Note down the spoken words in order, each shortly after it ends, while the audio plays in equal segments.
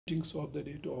Greetings of the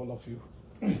day to all of you.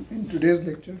 In today's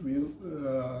lecture,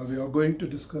 we are going to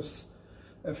discuss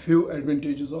a few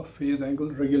advantages of phase angle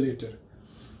regulator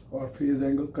or phase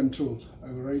angle control.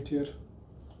 I will write here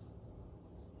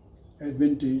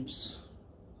advantages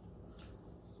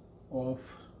of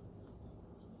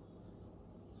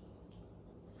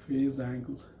phase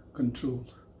angle control.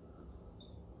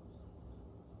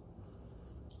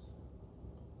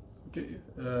 Okay,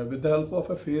 with the help of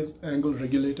a phase angle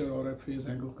regulator or a phase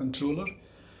angle controller,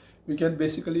 we can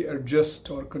basically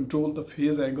adjust or control the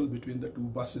phase angle between the two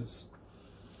buses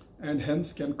and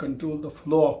hence can control the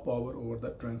flow of power over the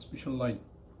transmission line.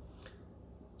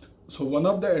 So one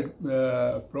of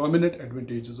the prominent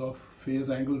advantages of phase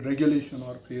angle regulation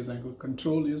or phase angle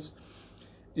control is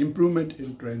improvement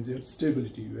in transient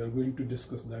stability. We are going to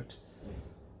discuss that.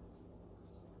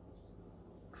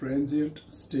 Transient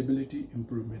stability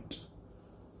improvement.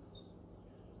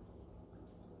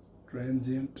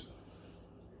 Transient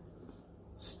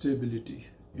stability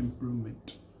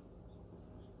improvement.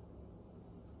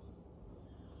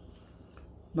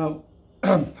 Now,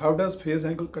 how does phase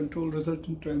angle control result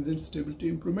in transient stability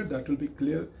improvement? That will be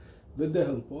clear with the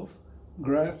help of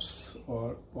graphs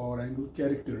or power angle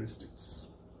characteristics.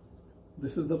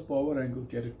 This is the power angle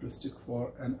characteristic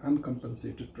for an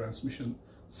uncompensated transmission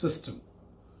system.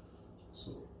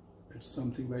 So it's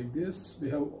something like this. We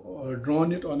have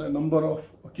drawn it on a number of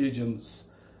occasions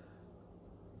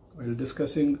while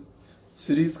discussing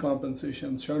series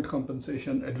compensation, shunt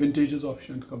compensation, advantages of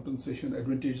shunt compensation,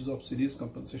 advantages of series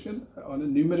compensation.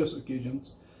 On numerous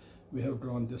occasions we have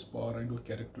drawn this power angle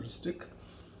characteristic.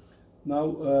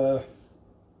 Now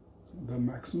the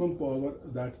maximum power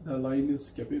that the line is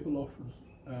capable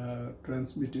of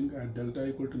transmitting at delta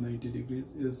equal to 90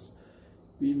 degrees is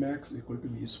P max equal to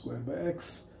V square by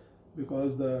X,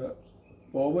 because the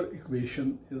power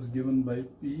equation is given by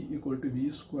P equal to V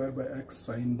square by X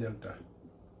sine delta.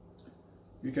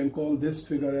 You can call this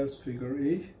figure as figure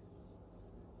A,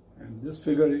 and this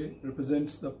figure A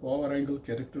represents the power angle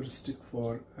characteristic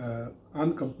for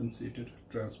uncompensated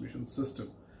transmission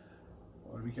system,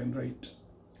 or we can write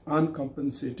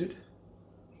uncompensated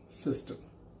system.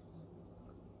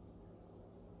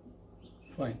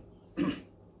 Fine.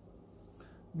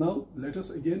 Now let us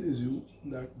again assume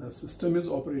that the system is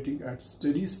operating at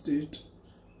steady state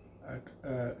at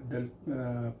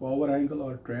power angle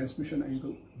or transmission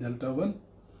angle delta 1,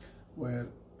 where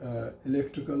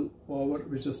electrical power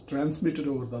which is transmitted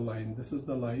over the line, this is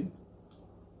the line,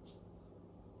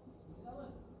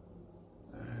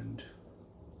 and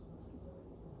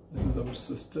this is our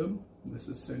system. This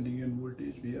is sending end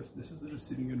voltage Vs, this is the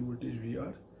receiving end voltage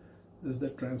Vr. This is the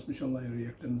transmission line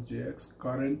reactance Jx,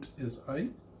 current is I.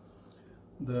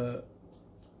 The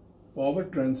power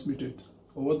transmitted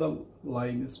over the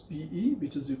line is Pe,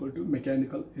 which is equal to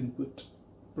mechanical input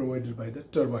provided by the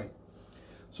turbine.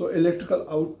 So electrical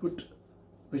output,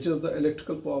 which is the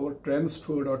electrical power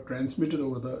transferred or transmitted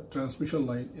over the transmission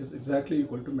line, is exactly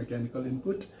equal to mechanical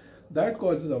input. That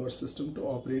causes our system to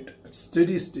operate at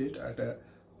steady state at a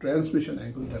transmission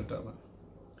angle delta 1.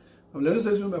 Now let us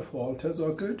assume a fault has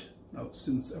occurred. Now,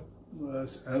 since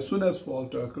as soon as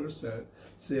fault occurs,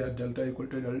 say at delta equal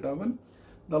to delta 1,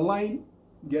 the line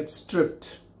gets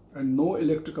stripped and no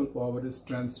electrical power is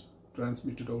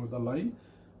transmitted over the line.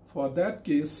 For that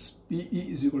case, Pe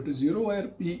is equal to 0, where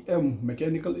Pm,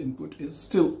 mechanical input, is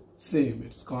still same,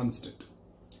 it's constant.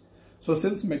 So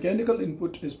since mechanical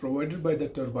input is provided by the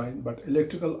turbine but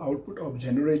electrical output of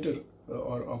generator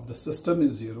or of the system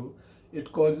is 0,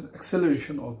 it causes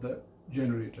acceleration of the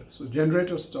generator. So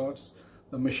generator starts,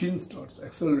 the machine starts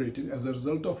accelerating, as a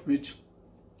result of which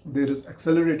there is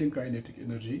accelerating kinetic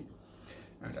energy,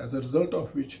 and as a result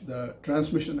of which the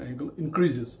transmission angle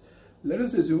increases. Let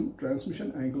us assume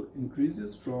transmission angle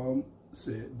increases from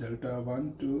say delta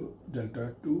 1 to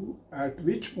delta 2, at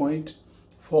which point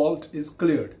fault is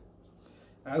cleared.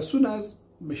 As soon as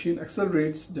machine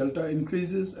accelerates, delta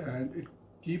increases and it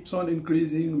keeps on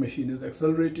increasing, machine is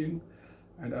accelerating,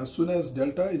 and as soon as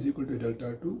delta is equal to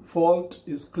delta 2, fault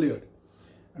is cleared.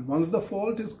 And once the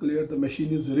fault is cleared, the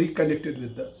machine is reconnected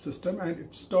with the system and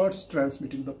it starts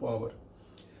transmitting the power.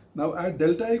 Now at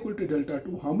delta equal to delta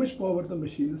 2, how much power the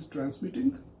machine is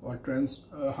transmitting, or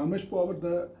how much power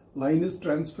the line is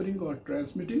transferring or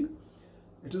transmitting?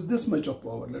 It is this much of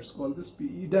power. Let's call this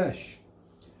Pe dash,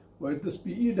 where this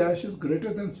Pe dash is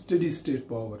greater than steady state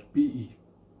power, Pe.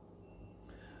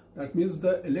 That means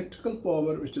the electrical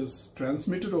power which is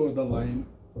transmitted over the line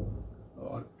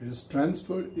or is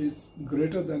transferred is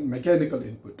greater than mechanical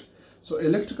input. So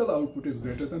electrical output is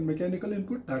greater than mechanical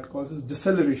input. That causes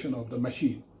deceleration of the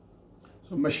machine.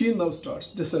 So machine now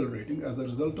starts decelerating, as a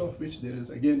result of which there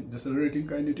is again decelerating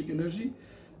kinetic energy,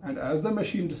 and as the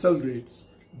machine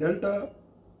decelerates, delta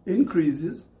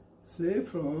increases, say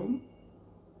from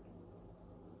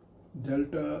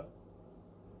delta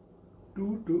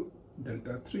 2 to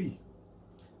delta 3.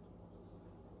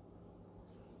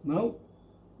 Now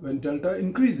when delta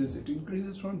increases, it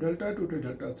increases from delta 2 to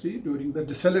delta 3 during the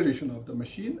deceleration of the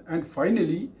machine, and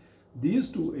finally these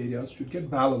two areas should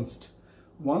get balanced.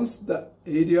 Once the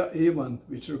area A1,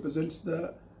 which represents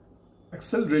the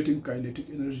accelerating kinetic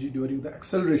energy during the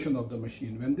acceleration of the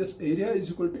machine, when this area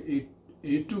is equal to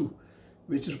A2,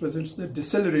 which represents the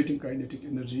decelerating kinetic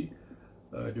energy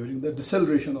during the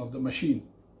deceleration of the machine.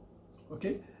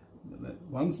 Okay,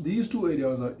 once these two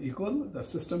areas are equal, the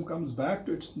system comes back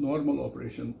to its normal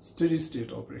operation, steady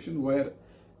state operation, where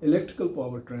electrical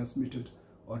power transmitted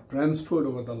or transferred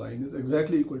over the line is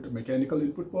exactly equal to mechanical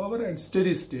input power, and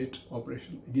steady state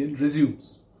operation again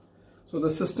resumes. So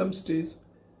the system stays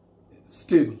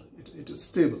stable, it is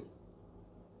stable.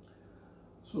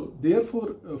 So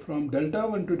therefore from delta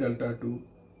 1 to delta 2,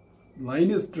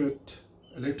 line is tripped,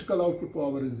 electrical output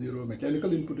power is 0,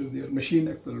 mechanical input is there, machine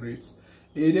accelerates.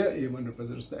 Area A1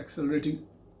 represents the accelerating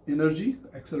energy,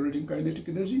 accelerating kinetic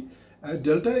energy. At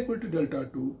delta equal to delta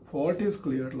 2, fault is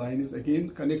cleared, line is again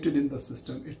connected in the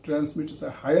system. It transmits a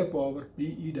higher power,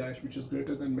 PE dash, which is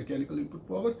greater than mechanical input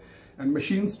power, and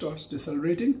machine starts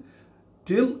decelerating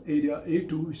till area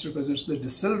A2, which represents the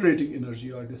decelerating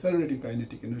energy or decelerating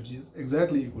kinetic energy, is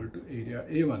exactly equal to area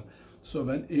A1. So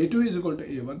when A2 is equal to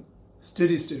A1,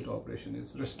 steady state operation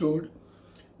is restored,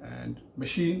 and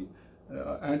machine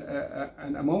and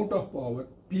an amount of power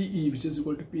PE, which is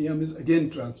equal to PM, is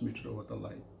again transmitted over the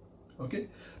line. Okay,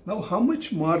 now how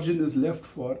much margin is left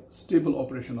for stable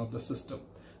operation of the system,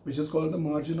 which is called the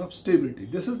margin of stability.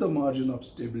 This is the margin of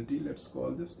stability. Let's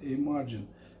call this a margin,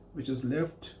 which is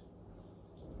left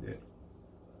there.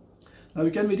 Now we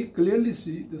can very clearly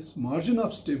see this margin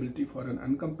of stability for an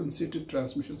uncompensated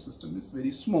transmission system is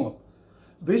very small,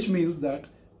 which means that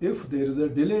if there is a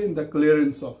delay in the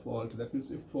clearance of fault, that means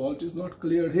if fault is not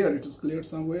cleared here, it is cleared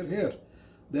somewhere here,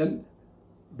 then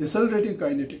decelerating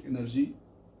kinetic energy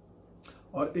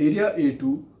or area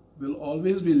A2 will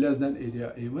always be less than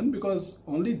area A1, because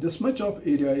only this much of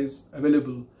area is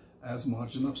available as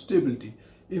margin of stability.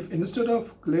 If instead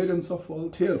of clearance of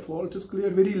fault here, fault is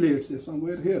cleared very late, say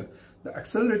somewhere here, the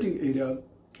accelerating area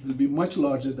will be much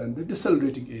larger than the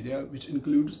decelerating area, which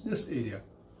includes this area.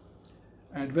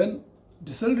 And when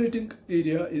decelerating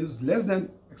area is less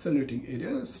than accelerating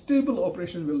area, stable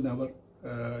operation will never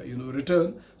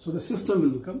return, so the system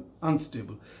will become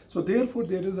unstable. So therefore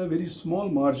there is a very small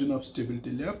margin of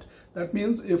stability left. That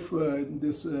means if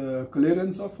this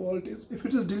clearance of fault if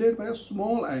it is delayed by a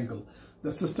small angle,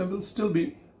 the system will still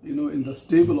be in the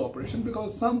stable operation,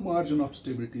 because some margin of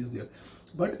stability is there.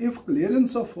 But if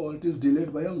clearance of fault is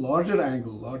delayed by a larger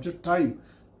angle, larger time,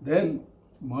 then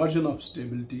margin of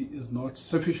stability is not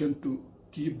sufficient to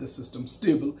keep the system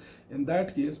stable. In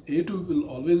that case, A2 will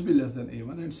always be less than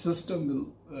A1, and system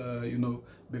will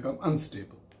become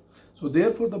unstable. So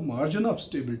therefore the margin of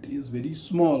stability is very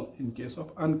small in case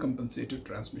of uncompensated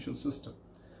transmission system.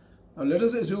 Now let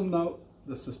us assume now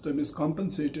the system is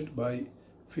compensated by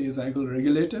phase angle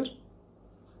regulator.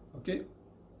 Okay,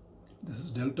 this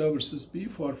is delta versus P.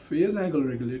 For phase angle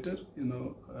regulator, let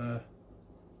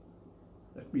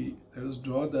us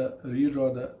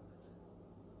redraw the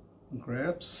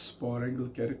graphs, power angle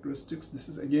characteristics. This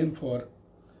is again for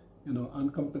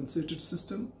uncompensated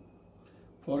system.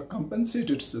 For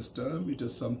compensated system, it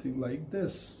is something like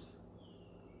this.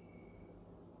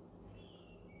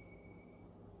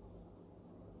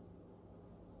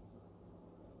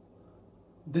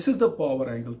 This is the power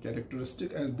angle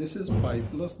characteristic, and this is pi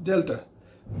plus delta.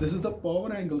 This is the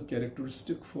power angle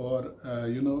characteristic for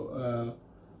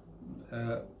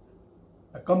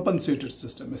a compensated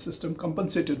system, a system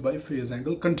compensated by phase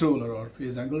angle controller or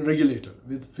phase angle regulator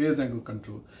with phase angle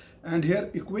control. And here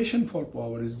equation for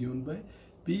power is given by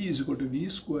P is equal to V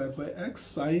square by X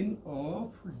sine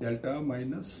of delta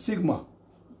minus sigma.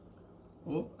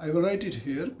 I will write it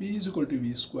here. P is equal to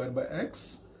V square by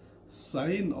X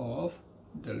sine of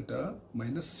delta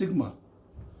minus sigma,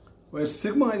 where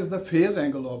sigma is the phase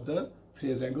angle of the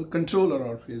phase angle controller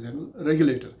or phase angle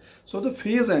regulator. So the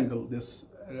phase angle, this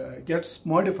gets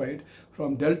modified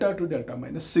from delta to delta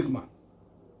minus sigma,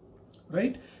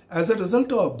 right? As a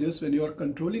result of this, when you are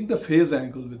controlling the phase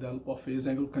angle with the help of phase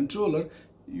angle controller,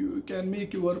 you can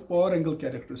make your power angle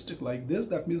characteristic like this.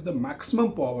 That means the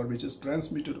maximum power which is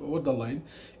transmitted over the line,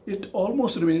 it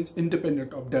almost remains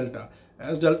independent of delta.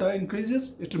 As delta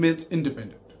increases, it remains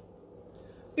independent.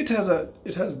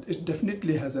 it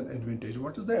definitely has an advantage.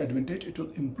 What is the advantage? It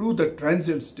will improve the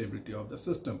transient stability of the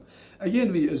system.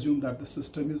 Again, we assume that the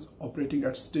system is operating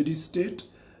at steady state.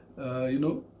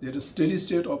 There is steady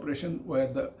state operation where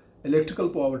the electrical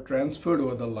power transferred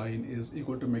over the line is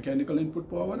equal to mechanical input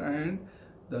power, and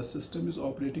the system is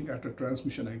operating at a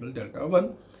transmission angle delta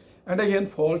 1. And again,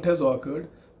 fault has occurred.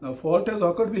 Now fault has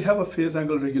occurred, we have a phase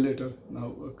angle regulator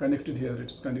now connected here.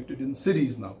 It is connected in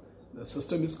series now. The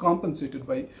system is compensated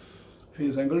by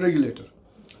phase angle regulator.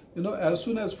 As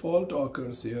soon as fault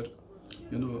occurs here,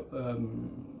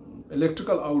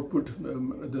 electrical output,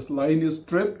 this line is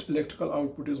tripped, electrical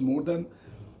output is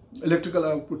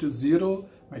zero,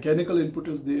 mechanical input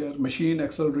is there, machine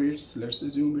accelerates. Let's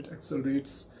assume it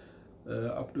accelerates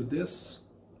up to this,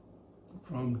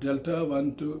 from delta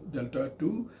 1 to delta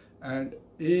 2, and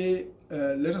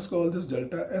let us call this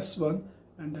delta S1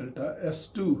 and delta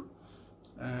S2,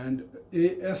 and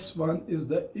AS1 is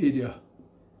the area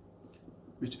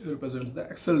which represents the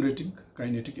accelerating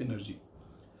kinetic energy.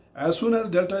 As soon as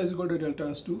delta is equal to delta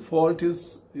S2, fault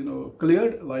is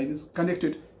cleared, line is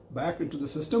connected back into the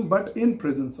system, but in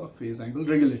presence of phase angle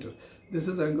regulator. This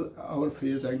is our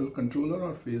phase angle controller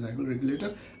or phase angle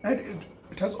regulator, and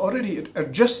it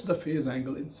adjusts the phase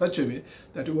angle in such a way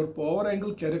that our power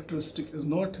angle characteristic is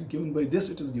not given by this,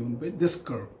 it is given by this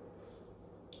curve.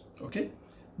 Okay.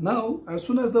 Now, as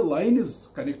soon as the line is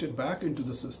connected back into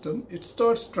the system, it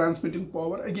starts transmitting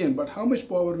power again. But how much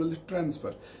power will it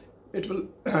transfer? It will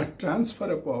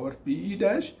transfer a power PE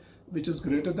dash, which is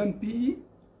greater than PE.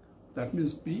 That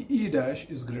means PE dash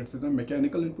is greater than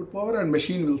mechanical input power, and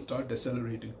machine will start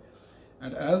decelerating.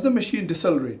 And as the machine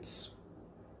decelerates,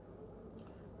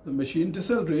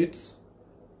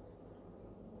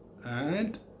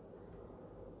 and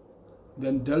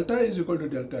when delta is equal to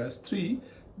delta S3,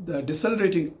 the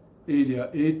decelerating area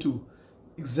A2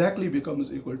 exactly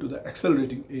becomes equal to the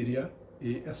accelerating area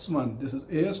AS1. This is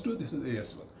AS2, this is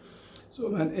AS1. So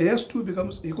when AS2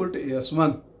 becomes equal to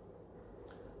AS1,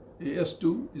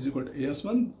 AS2 is equal to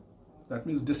AS1, that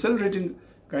means decelerating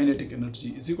kinetic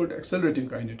energy is equal to accelerating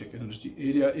kinetic energy.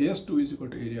 Area AS2 is equal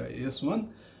to area AS1.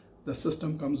 The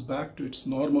system comes back to its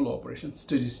normal operation,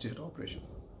 steady state operation.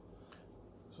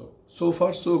 So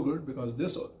far so good, because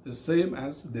this is same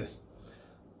as this.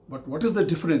 But what is the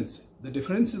difference? The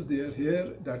difference is there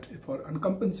here that for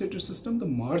uncompensated system, the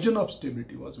margin of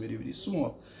stability was very, very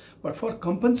small. But for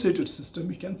compensated system,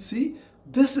 we can see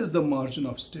this is the margin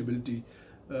of stability.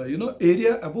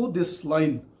 Area above this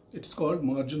line, it's called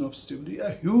margin of stability. A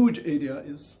huge area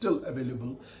is still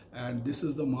available, and this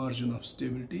is the margin of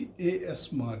stability,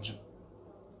 AS margin.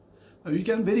 Now we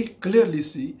can very clearly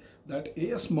see that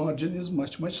AS margin is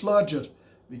much, much larger.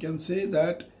 We can say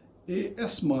that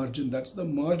AS margin, that's the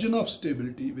margin of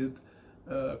stability with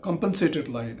compensated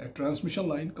line, a transmission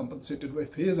line compensated by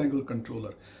phase angle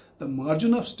controller. The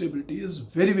margin of stability is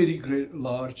very, very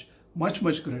large, much,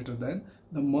 much greater than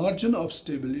the margin of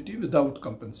stability without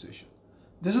compensation.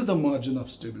 This is the margin of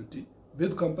stability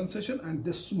with compensation, and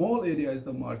this small area is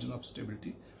the margin of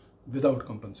stability without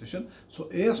compensation. So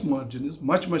AS margin is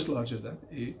much, much larger than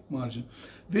A margin,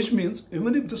 which means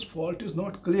even if this fault is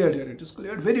not cleared here, it is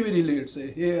cleared very, very late,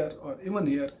 say here or even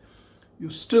here, you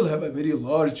still have a very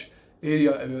large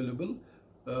area available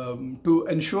to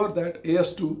ensure that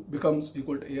AS2 becomes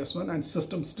equal to AS1 and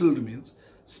system still remains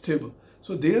stable.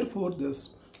 So therefore,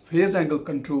 this phase angle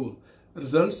control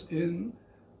results in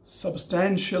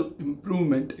substantial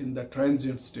improvement in the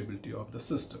transient stability of the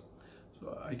system.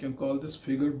 So I can call this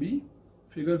figure B.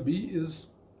 Figure B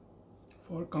is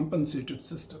for compensated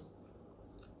system.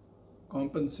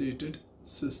 Compensated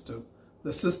system.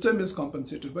 The system is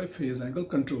compensated by phase angle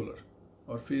controller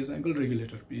or phase angle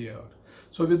regulator, PAR.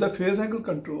 So with the phase angle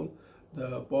control,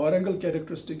 the power angle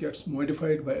characteristic gets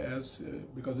modified by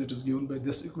because it is given by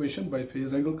this equation by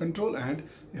phase angle control, and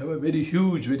you have a very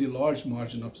huge, very large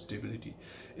margin of stability.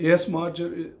 AS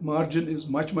margin is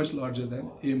much, much larger than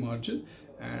A margin,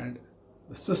 and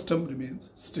the system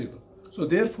remains stable. So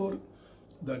therefore,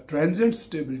 the transient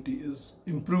stability is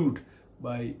improved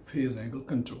by phase angle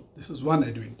control. This is one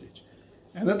advantage.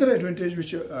 Another advantage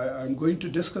which I am going to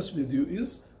discuss with you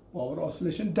is power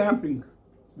oscillation damping,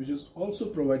 which is also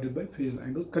provided by phase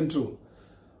angle control.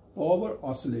 Power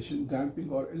oscillation damping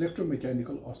or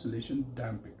electromechanical oscillation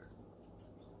damping.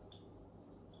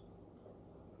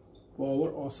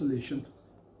 Power oscillation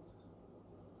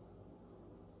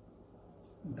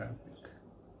damping.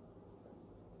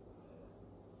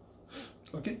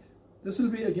 Okay, this will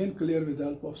be again clear with the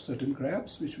help of certain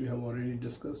graphs which we have already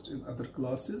discussed in other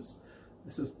classes.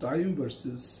 This is time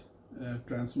versus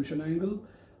transmission angle.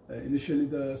 Initially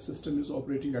the system is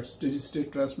operating at steady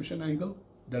state transmission angle,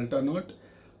 delta naught,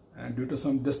 and due to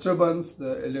some disturbance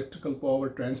the electrical power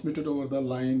transmitted over the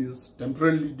line is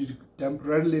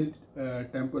temporarily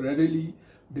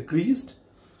decreased,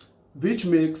 which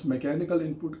makes mechanical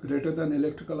input greater than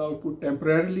electrical output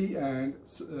temporarily, and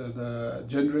the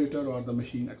generator or the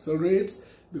machine accelerates,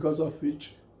 because of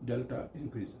which delta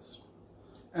increases,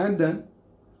 and then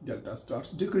delta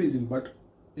starts decreasing. But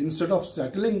instead of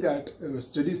settling at a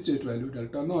steady state value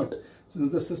delta naught, since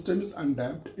the system is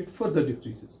undamped, it further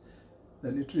decreases.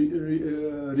 Then it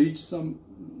reaches some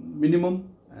minimum,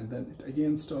 and then it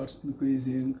again starts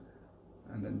increasing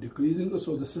and then decreasing.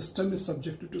 So the system is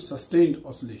subjected to sustained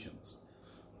oscillations.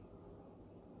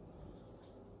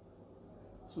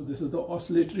 So this is the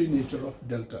oscillatory nature of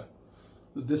delta.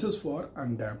 So this is for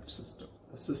undamped system.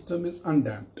 The system is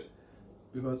undamped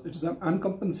because it is an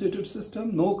uncompensated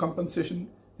system. No compensation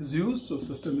is used, so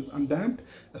system is undamped.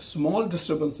 A small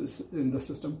disturbance in the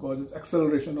system causes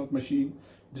acceleration of machine,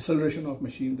 deceleration of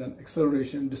machine, then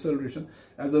acceleration, deceleration,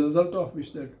 as a result of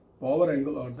which the power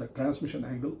angle or the transmission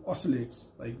angle oscillates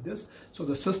like this. So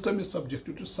the system is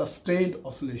subjected to sustained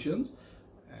oscillations,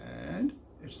 and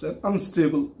it's an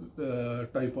unstable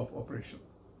type of operation.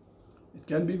 It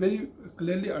can be very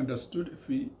clearly understood if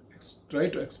we try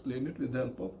to explain it with the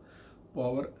help of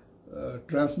power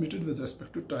transmitted with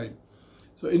respect to time.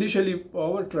 So initially,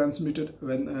 power transmitted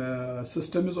when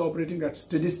system is operating at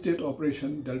steady state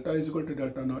operation, delta is equal to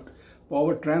delta naught.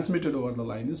 Power transmitted over the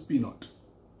line is P naught,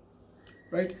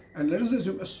 right? And let us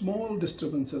assume a small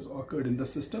disturbance has occurred in the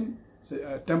system, say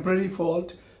a temporary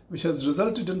fault, which has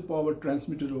resulted in power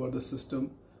transmitted over the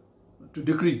system to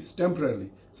decrease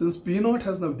temporarily. Since P naught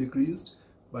has now decreased,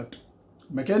 but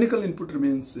mechanical input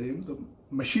remains same, the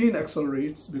machine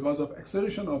accelerates. Because of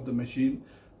acceleration of the machine,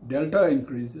 delta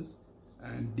increases,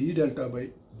 and d delta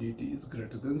by dt is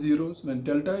greater than 0. So when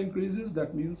delta increases,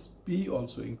 that means P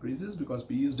also increases, because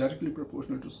P is directly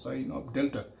proportional to sine of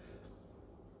delta.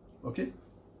 Okay,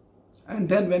 and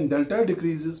then when delta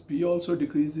decreases, P also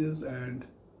decreases, and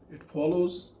it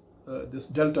follows this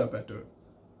delta pattern.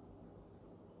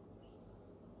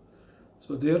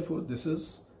 So therefore this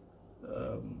is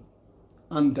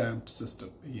undamped system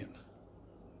again.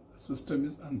 The system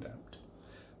is undamped.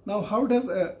 Now how does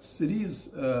a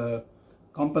series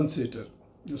compensator,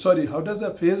 how does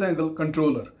a phase angle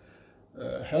controller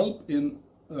help in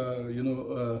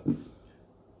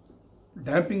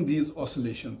damping these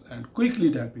oscillations and quickly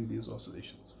damping these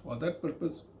oscillations? For that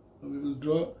purpose, we will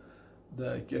draw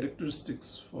the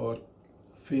characteristics for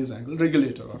phase angle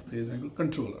regulator or phase angle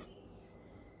controller.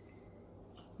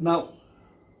 Now,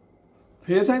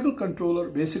 phase angle controller,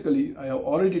 basically, I have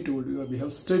already told you, we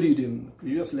have studied in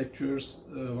previous lectures,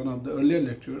 one of the earlier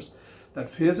lectures, that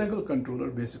phase angle controller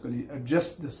basically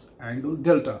adjusts this angle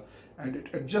delta, and it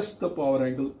adjusts the power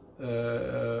angle,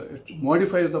 it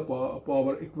modifies the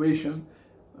power equation.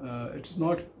 It's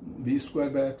not v square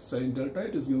by x sine delta,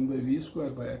 it is given by v square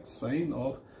by x sine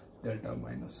of delta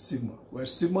minus sigma, where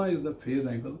sigma is the phase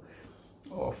angle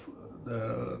of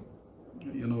the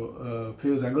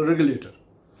phase angle regulator.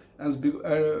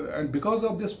 And because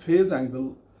of this phase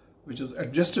angle, which is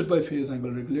adjusted by phase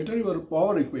angle regulator, your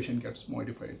power equation gets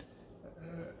modified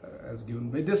as given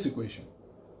by this equation.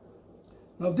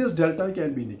 Now this delta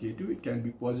can be negative, it can be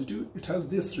positive. It has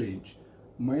this range,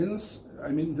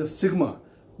 the sigma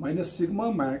minus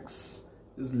sigma max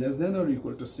is less than or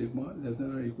equal to sigma less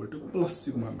than or equal to plus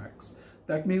sigma max.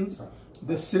 That means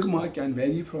this sigma can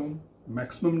vary from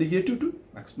maximum negative to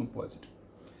maximum positive.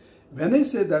 When I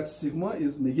say that sigma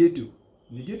is negative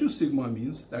sigma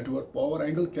means that your power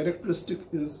angle characteristic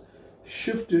is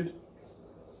shifted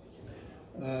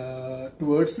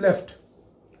towards left.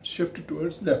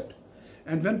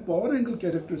 And when power angle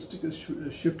characteristic is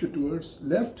shifted towards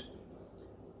left,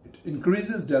 it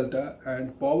increases delta,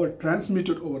 and power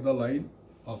transmitted over the line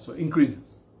also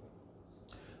increases.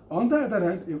 On the other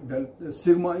hand, if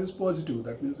sigma is positive,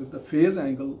 that means if the phase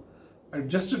angle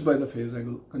adjusted by the phase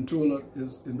angle controller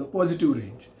is in the positive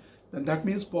range, then that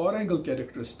means power angle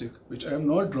characteristic, which I am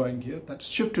not drawing here, that is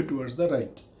shifted towards the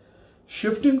right.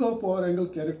 Shifting of power angle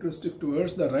characteristic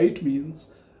towards the right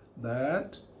means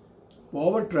that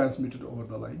power transmitted over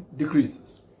the line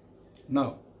decreases.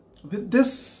 Now, with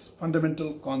this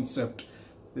fundamental concept,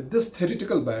 with this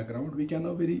theoretical background, we can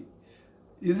now very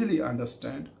easily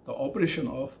understand the operation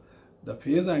of the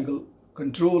phase angle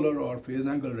controller or phase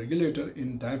angle regulator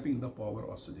in damping the power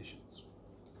oscillations.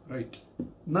 Right.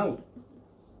 Now,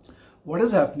 what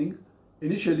is happening?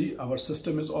 Initially, our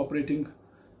system is operating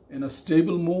in a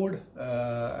stable mode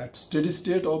at steady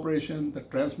state operation. The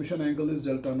transmission angle is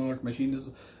delta naught. Machine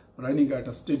is running at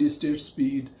a steady state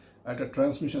speed at a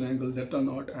transmission angle delta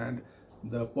naught, and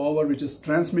the power which is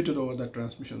transmitted over the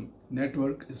transmission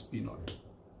network is P naught.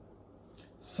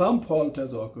 Some fault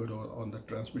has occurred on the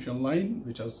transmission line,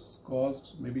 which has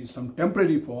caused maybe some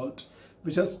temporary fault,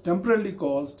 which has temporarily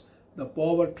caused the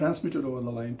power transmitted over the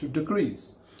line to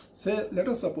decrease. Say, let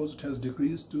us suppose it has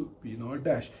decreased to P naught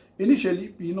dash. Initially,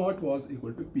 P naught was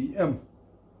equal to Pm.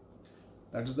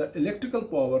 That is, the electrical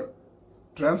power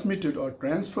transmitted or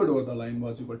transferred over the line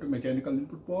was equal to mechanical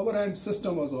input power, and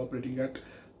system was operating at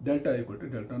delta equal to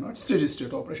delta naught, steady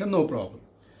state operation, no problem.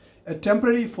 A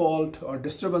temporary fault or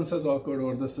disturbance has occurred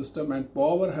over the system, and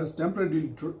power has temporarily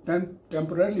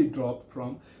dropped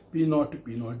from P naught to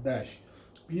P naught dash.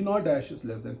 P naught dash is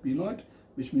less than P naught,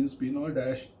 which means P naught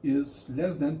dash is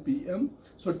less than Pm.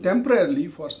 So temporarily,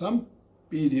 for some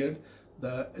period,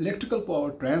 the electrical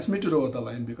power transmitted over the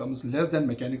line becomes less than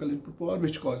mechanical input power,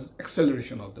 which causes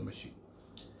acceleration of the machine.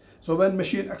 So when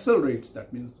machine accelerates,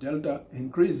 that means delta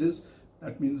increases.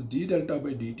 That means d delta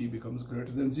by dt becomes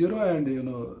greater than 0, and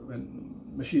when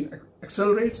machine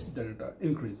accelerates, delta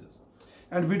increases.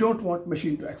 And we don't want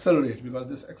machine to accelerate, because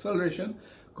this acceleration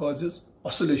causes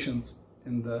oscillations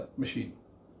in the machine.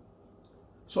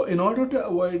 So in order to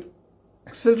avoid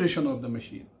acceleration of the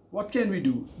machine, what can we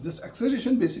do? This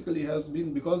acceleration basically has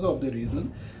been because of the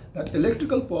reason that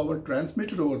electrical power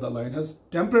transmitted over the line has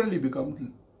temporarily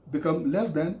become less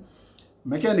than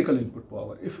mechanical input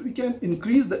power. If we can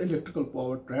increase the electrical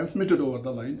power transmitted over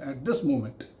the line at this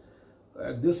moment,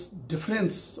 at this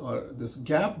difference or this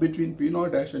gap between P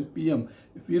naught dash and Pm,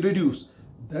 if we reduce,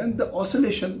 then the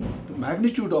oscillation, the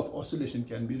magnitude of oscillation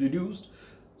can be reduced.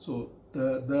 So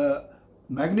the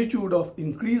magnitude of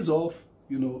increase of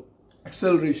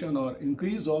acceleration or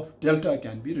increase of delta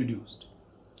can be reduced.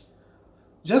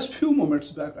 Just few moments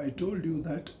back I told you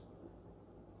that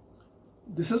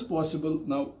this is possible.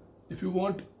 Now if you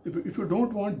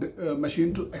don't want the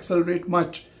machine to accelerate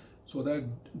much, so that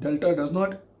delta does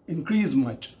not increase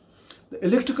much, the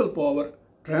electrical power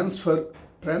transferred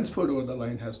over the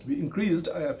line has to be increased.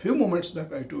 A few moments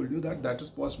back I told you that that is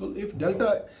possible if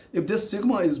this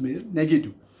sigma is made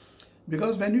negative,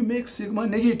 because when you make sigma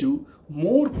negative,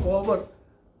 more power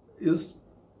is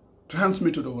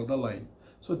transmitted over the line.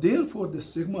 So therefore this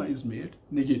sigma is made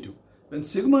negative. When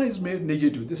sigma is made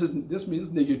negative, this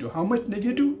means negative. How much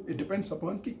negative? It depends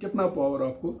upon कि कितना power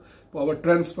आपको power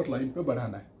transfer line पे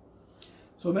बढ़ाना है.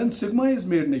 So when sigma is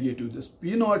made negative, this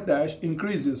P naught dash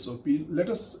increases. So let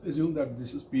us assume that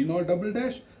this is P naught double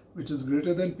dash, which is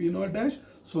greater than P naught dash.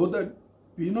 So that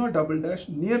P naught double dash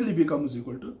nearly becomes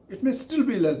equal to, it may still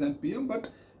be less than Pm, but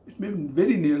it may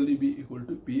very nearly be equal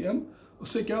to Pm.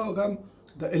 उससे क्या होगा?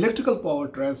 The electrical power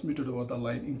transmitted over the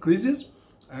line increases,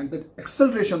 and the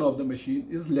acceleration of the machine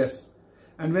is less.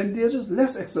 And when there is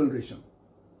less acceleration,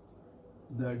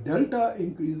 the delta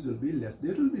increase will be less.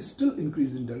 There will be still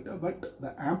increase in delta, but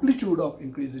the amplitude of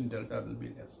increase in delta will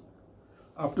be less.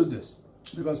 Up to this,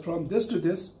 because from this to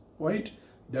this point,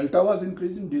 delta was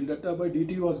increasing, d delta by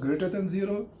dt was greater than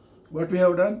 0. What we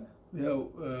have done? We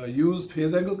have used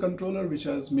phase angle controller, which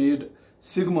has made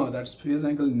sigma, that's phase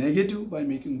angle negative. By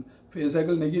making phase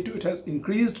angle negative, it has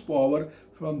increased power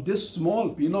from this small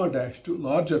P naught dash to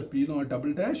larger P naught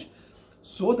double dash,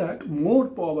 so that more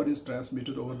power is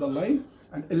transmitted over the line,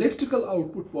 and electrical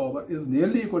output power is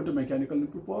nearly equal to mechanical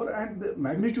input power, and the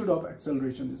magnitude of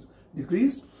acceleration is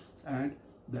decreased, and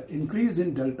the increase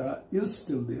in delta is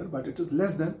still there, but it is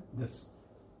less than this.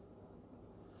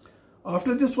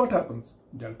 After this, what happens?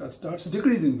 Delta starts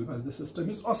decreasing, because the system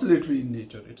is oscillatory in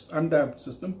nature. It's undamped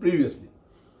system previously.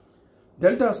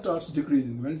 Delta starts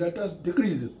decreasing. When delta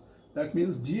decreases, that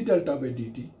means d delta by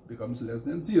dt becomes less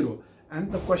than 0.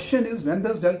 And the question is, when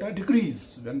does delta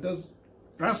decrease? When does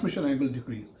transmission angle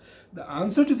decrease? The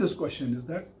answer to this question is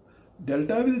that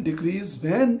delta will decrease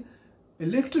when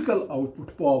electrical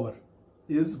output power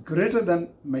is greater than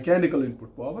mechanical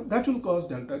input power. That will cause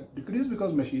delta decrease,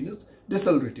 because machine is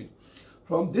decelerating.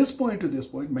 From this point to this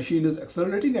point, machine is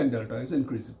accelerating and delta is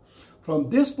increasing. From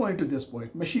this point to this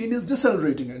point, machine is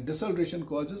decelerating, and deceleration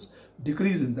causes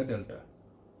decrease in the delta.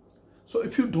 So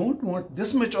if you don't want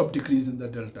this much of decrease in the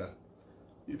delta,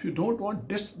 if you don't want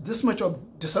this much of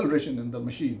deceleration in the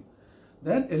machine,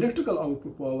 then electrical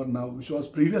output power now, which was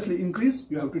previously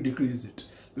increased, you have to decrease it,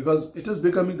 because it is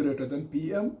becoming greater than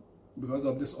Pm because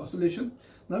of this oscillation.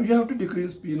 Now you have to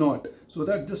decrease P naught, so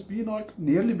that this P naught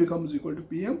nearly becomes equal to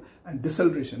Pm and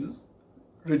deceleration is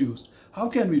reduced. How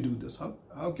can we do this?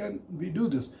 How can we do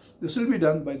this? This will be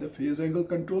done by the phase angle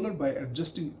controller, by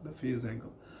adjusting the phase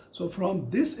angle. So from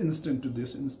this instant to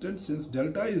this instant, since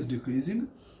delta is decreasing,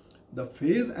 the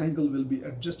phase angle will be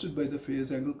adjusted by the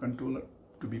phase angle controller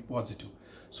to be positive.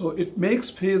 So it makes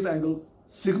phase angle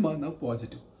sigma now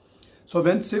positive. So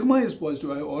when sigma is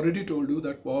positive, I already told you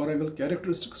that power angle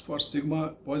characteristics for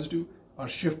sigma positive are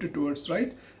shifted towards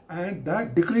right, and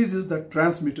that decreases the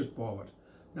transmitted power.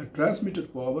 The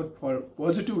transmitted power for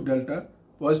positive delta,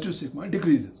 positive sigma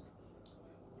decreases.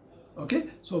 Okay,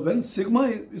 so when sigma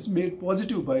is made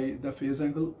positive by the phase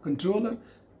angle controller,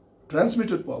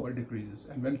 transmitted power decreases,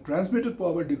 and when transmitted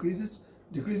power decreases,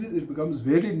 it becomes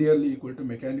very nearly equal to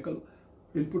mechanical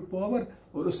input power,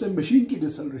 और उससे machine की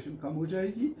deceleration कम हो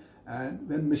जाएगी, and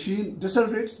when machine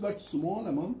decelerates but small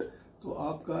amount, तो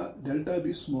आपका delta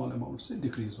भी small amount से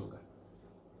decrease होगा.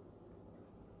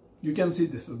 You can see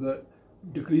this is the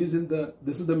decrease in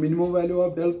this is the minimum value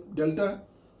of delta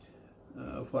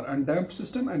for undamped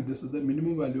system, and this is the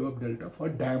minimum value of delta for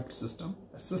damped system,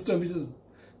 a system which is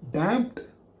damped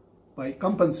by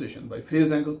compensation, by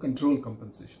phase angle control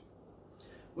compensation.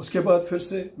 उसके बाद फिर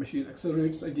से machine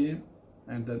accelerates again,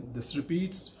 and then this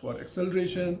repeats. For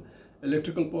acceleration,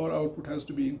 electrical power output has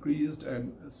to be increased,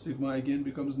 and sigma again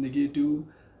becomes negative,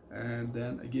 and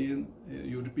then again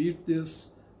you repeat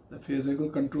this. The phase angle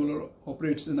controller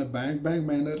operates in a bang-bang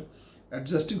manner,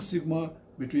 adjusting sigma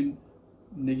between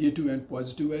negative and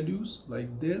positive values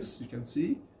like this, you can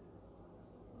see,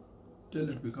 till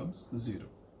it becomes 0.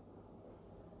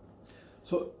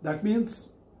 So that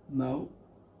means now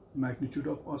magnitude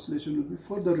of oscillation will be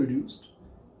further reduced,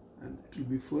 and it will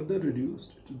be further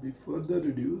reduced, it will be further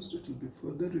reduced, it will be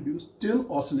further reduced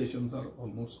till oscillations are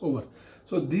almost over.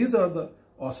 So these are the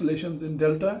oscillations in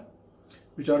delta,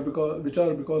 which are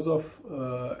because of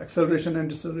acceleration and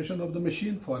deceleration of the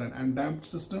machine for an undamped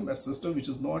system, a system which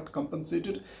is not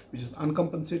compensated, which is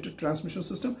uncompensated transmission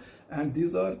system, and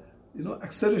these are, you know,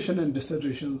 acceleration and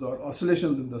decelerations or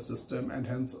oscillations in the system, and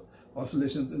hence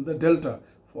oscillations in the delta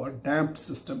for damped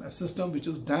system, a system which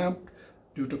is damped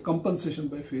due to compensation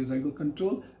by phase angle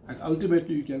control, and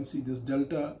ultimately you can see this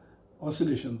delta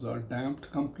oscillations are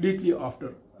damped completely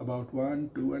after about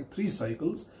 1, 2, and 3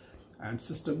 cycles, and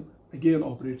system again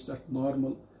operates at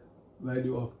normal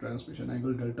value of transmission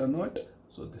angle delta naught.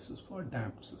 So this is for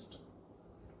damped system.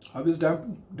 How is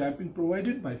damping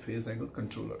provided? By phase angle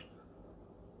controller.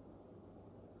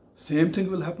 Same thing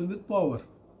will happen with power.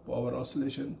 Power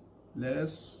oscillation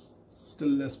less, still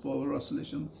less power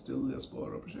oscillation, still less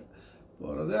power operation.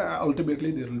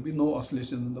 Ultimately there will be no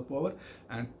oscillations in the power,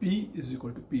 and P is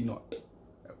equal to P naught,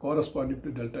 corresponding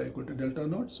to delta equal to delta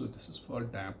naught. So this is for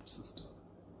damped system.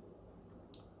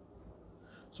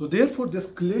 So therefore this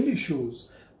clearly shows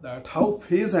that how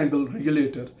phase angle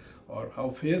regulator or how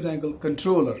phase angle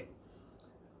controller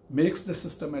makes the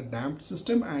system a damped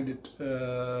system, and it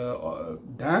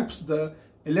damps the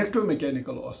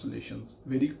electromechanical oscillations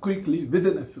very quickly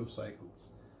within a few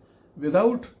cycles.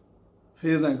 Without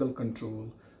phase angle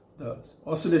control, the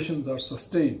oscillations are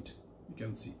sustained, you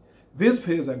can see. With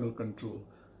phase angle control,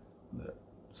 the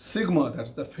sigma,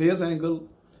 that's the phase angle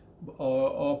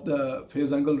of the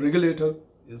phase angle regulator,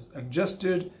 is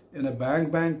adjusted in a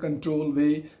bang-bang control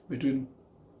way between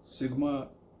sigma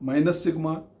minus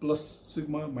sigma plus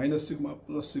sigma minus sigma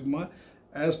plus sigma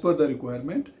as per the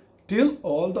requirement, till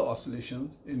all the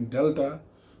oscillations in delta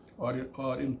or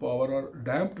in power are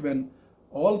damped. When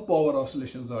all power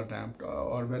oscillations are damped,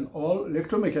 or when all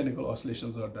electromechanical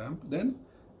oscillations are damped, then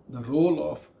the role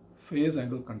of phase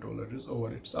angle controller is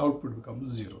over, its output becomes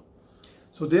 0.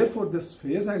 So therefore this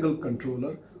phase angle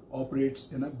controller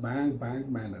operates in a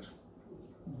bang-bang manner,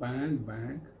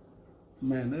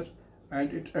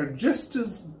 and it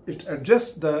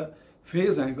adjusts the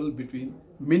phase angle between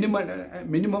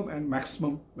minimum and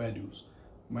maximum values,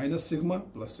 minus sigma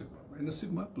plus sigma, minus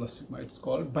sigma plus sigma. It's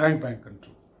called bang-bang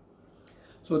control.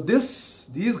 So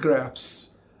these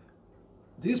graphs,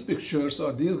 these pictures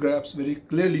or these graphs very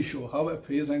clearly show how a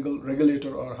phase angle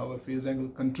regulator or how a phase angle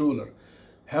controller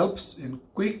helps in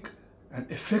quick and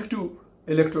effective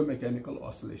electromechanical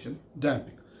oscillation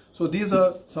damping. So these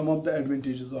are some of the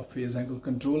advantages of phase angle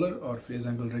controller or phase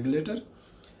angle regulator.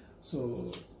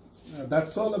 So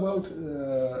that's all about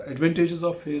advantages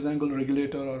of phase angle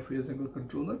regulator or phase angle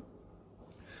controller.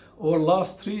 Over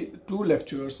last two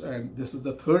lectures, and this is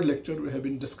the third lecture, we have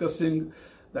been discussing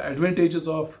the advantages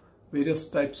of various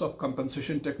types of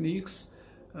compensation techniques,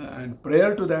 and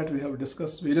prior to that we have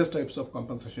discussed various types of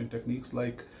compensation techniques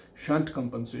like shunt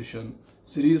compensation,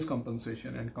 series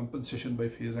compensation, and compensation by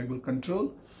phase angle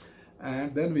control.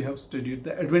 And then we have studied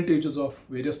the advantages of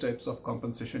various types of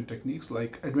compensation techniques,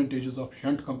 like advantages of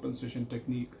shunt compensation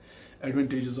technique,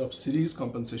 advantages of series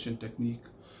compensation technique.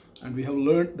 And we have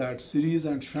learned that series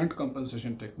and shunt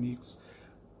compensation techniques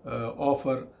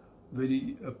offer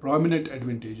very prominent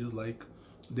advantages, like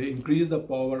they increase the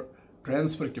power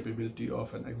transfer capability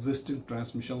of an existing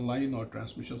transmission line or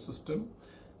transmission system.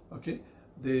 Okay,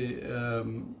 they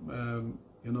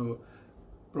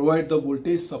provide the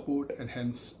voltage support and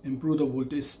hence improve the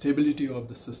voltage stability of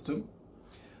the system,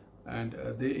 and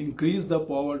they increase the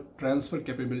power transfer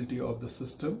capability of the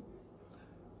system,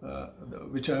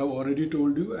 which I have already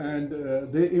told you, and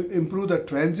they improve the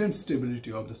transient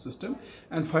stability of the system,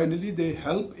 and finally they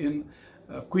help in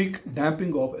quick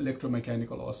damping of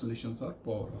electromechanical oscillations or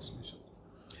power oscillations.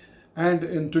 And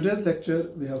in today's lecture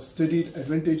we have studied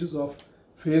advantages of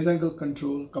phase angle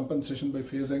control, compensation by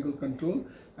phase angle control,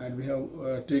 and we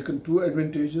have taken two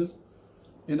advantages.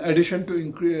 In addition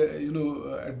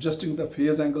to adjusting the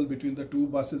phase angle between the two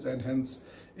buses and hence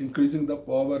increasing the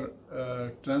power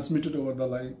transmitted over the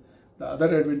line, the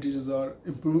other advantages are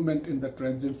improvement in the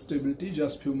transient stability.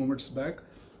 Just few moments back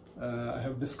I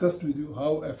have discussed with you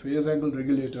how a phase angle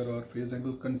regulator or phase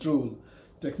angle control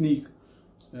technique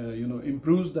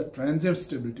improves the transient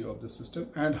stability of the system,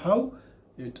 and how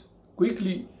it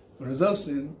quickly results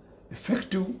in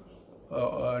effective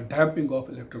damping of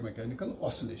electromechanical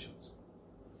oscillations.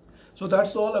 So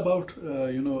that's all about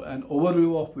an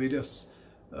overview of various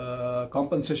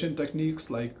compensation techniques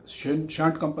like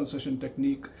shunt compensation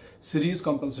technique, series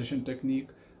compensation technique,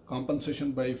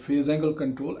 compensation by phase angle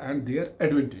control, and their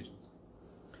advantages.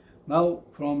 Now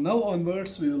from now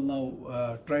onwards we will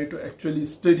now try to actually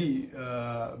study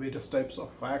various types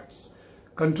of FACTS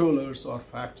controllers or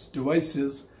FACTS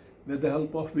devices with the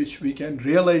help of which we can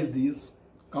realize these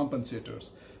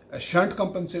compensators. A shunt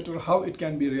compensator, how it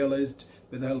can be realized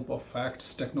with the help of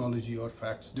FACTS technology or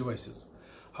FACTS devices.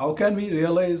 How can we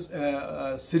realize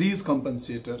a series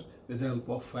compensator with the help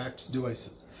of FACTS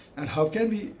devices? And how can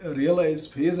we realize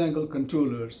phase angle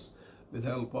controllers with the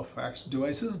help of FACTS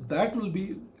devices?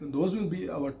 Those will be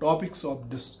our topics of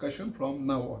discussion from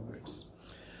now onwards.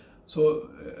 So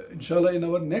inshallah, in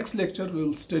our next lecture we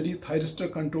will study thyristor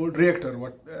controlled reactor.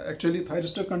 Actually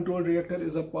thyristor controlled reactor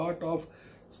is a part of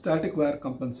static wire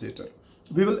compensator.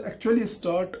 We will actually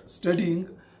start studying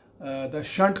the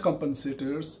shunt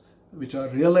compensators which are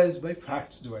realized by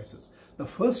FACTS devices. The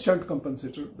first shunt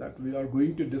compensator that we are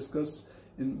going to discuss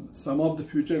in some of the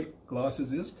future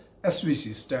classes is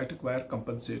SVC, static wire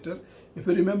compensator. If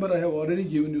you remember, I have already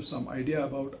given you some idea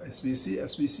about SVC.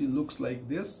 SVC looks like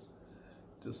this.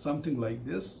 It is something like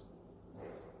this.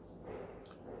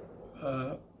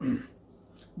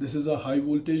 This is a high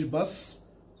voltage bus,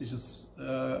 which is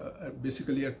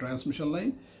basically a transmission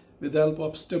line. With the help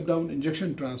of step down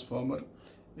injection transformer,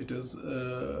 it is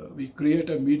we create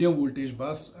a medium voltage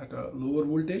bus at a lower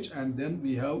voltage, and then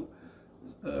we have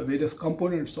various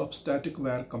components of static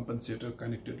wire compensator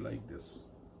connected like this.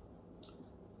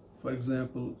 For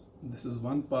example, this is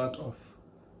one part of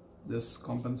this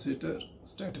compensator,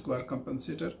 static wire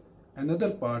compensator.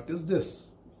 Another part is this.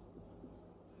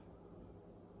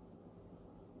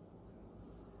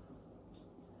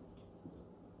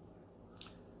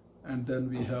 And then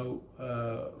we have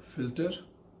a filter.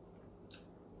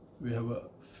 We have a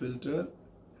filter.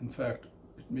 In fact,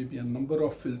 it may be a number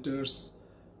of filters.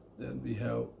 Then we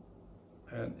have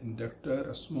an inductor,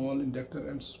 a small inductor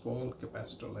and small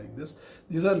capacitor like this.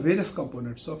 These are various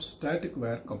components of static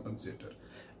wire compensator.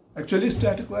 Actually,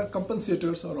 static wire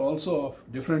compensators are also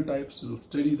of different types. We'll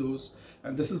study those.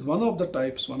 And this is one of the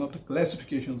types, one of the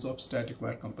classifications of static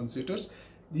wire compensators.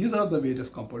 These are the various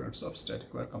components of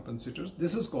static wire compensators.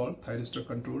 This is called thyristor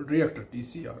controlled reactor,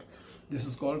 TCR. This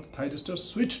is called thyristor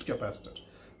switched capacitor.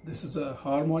 This is a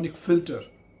harmonic filter.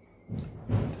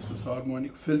 This is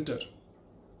harmonic filter.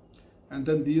 And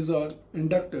then these are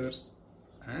inductors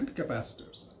and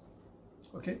capacitors.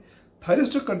 Okay,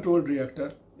 thyristor controlled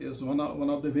reactor is one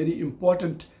of the very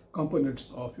important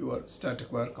components of your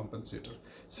static wire compensator.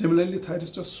 Similarly,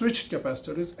 thyristor switched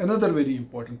capacitor is another very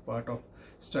important part of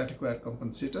static wire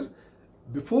compensator.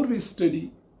 Before we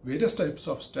study various types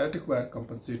of static wire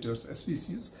compensators,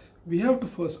 SVCs, we have to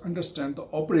first understand the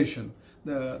operation,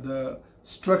 the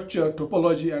structure,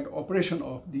 topology and operation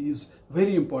of these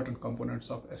very important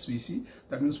components of SVC.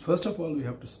 That means first of all we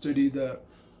have to study the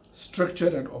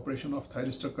structure and operation of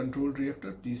thyristor controlled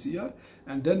reactor, TCR,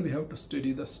 and then we have to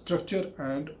study the structure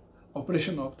and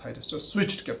operation of thyristor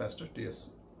switched capacitor,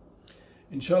 TSC.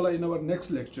 Inshallah, in our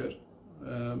next lecture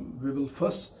we will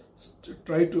first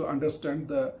try to understand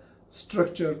the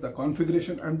structure, the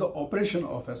configuration and the operation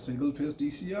of a single phase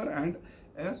TCR and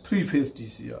a three-phase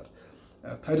TCR,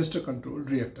 a thyristor controlled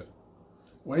reactor.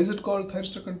 Why is it called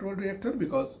thyristor controlled reactor?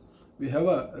 Because we have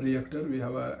a reactor, we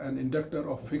have an inductor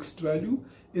of fixed value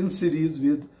in series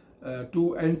with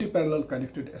two anti-parallel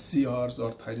connected SCRs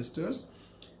or thyristors.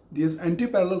 These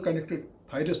anti-parallel connected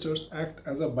thyristors act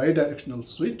as a bidirectional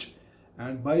switch,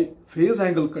 and by phase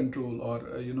angle control or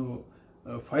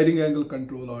firing angle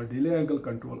control or delay angle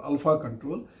control, alpha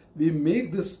control, we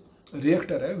make this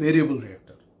reactor a variable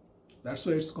reactor. That's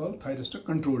why it's called thyristor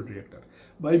controlled reactor.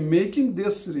 By making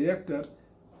this reactor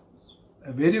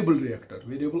a variable reactor,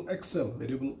 variable XL,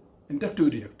 variable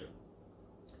inductive reactor,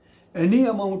 any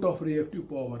amount of reactive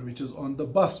power which is on the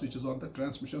bus, which is on the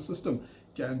transmission system,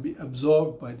 can be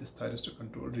absorbed by this thyristor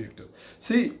controlled reactor.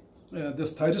 See,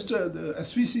 this thyristor, the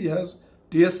SVC has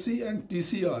TSC and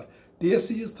TCR.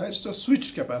 TSC is thyristor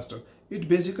switched capacitor. It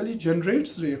basically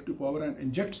generates reactive power and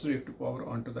injects reactive power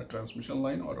onto the transmission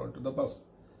line or onto the bus.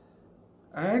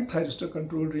 And thyristor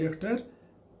controlled reactor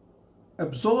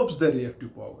absorbs the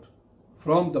reactive power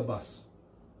from the bus.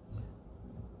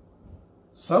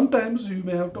 Sometimes you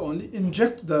may have to only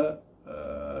inject the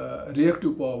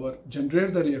reactive power,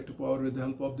 generate the reactive power with the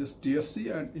help of this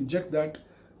TSC and inject that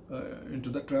into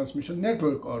the transmission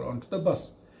network or onto the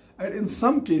bus. And in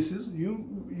some cases,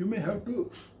 you may have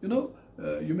to,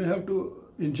 you may have to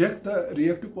inject the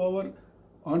reactive power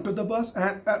onto the bus,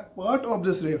 and a part of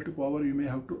this reactive power you may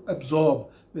have to absorb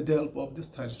with the help of this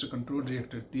thyristor controlled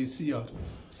reactor, TCR.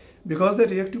 Because the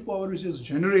reactive power which is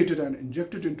generated and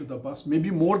injected into the bus may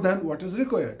be more than what is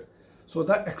required. So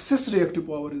the excess reactive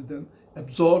power is then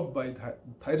absorbed by the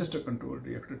thyristor controlled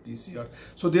reactor, TCR.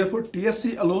 So therefore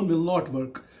TSC alone will not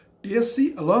work.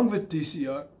 TSC along with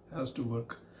TCR has to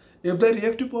work. If the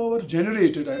reactive power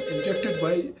generated and injected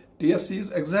by TSC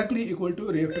is exactly equal to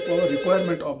reactive power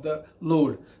requirement of the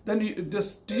load, then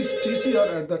this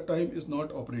TCR at that time is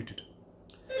not operated.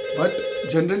 But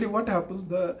generally what happens,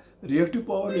 the reactive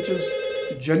power which is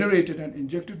generated and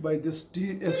injected by this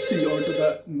TSC onto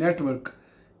the network,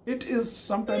 it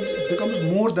becomes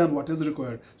more than what is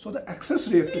required. So the excess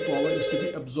reactive power is to be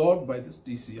absorbed by this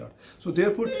TCR. So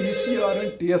therefore TCR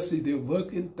and TSC, they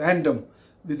work in tandem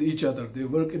with each other. They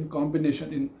work in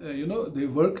combination, they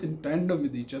work in tandem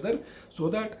with each other, so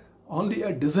that only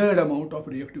a desired amount of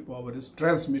reactive power is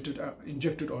transmitted,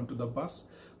 injected onto the bus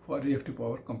for reactive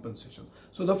power compensation.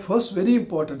 So the first very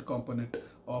important component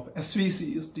of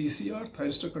SVC is TCR,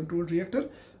 thyristor controlled reactor.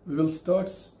 We will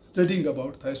start studying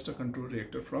about thyristor controlled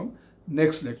reactor from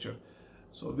next lecture.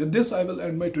 So with this I will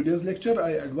end my today's lecture.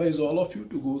 I advise all of you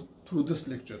to go through this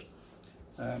lecture.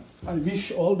 I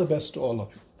wish all the best to all of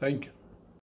you. Thank you.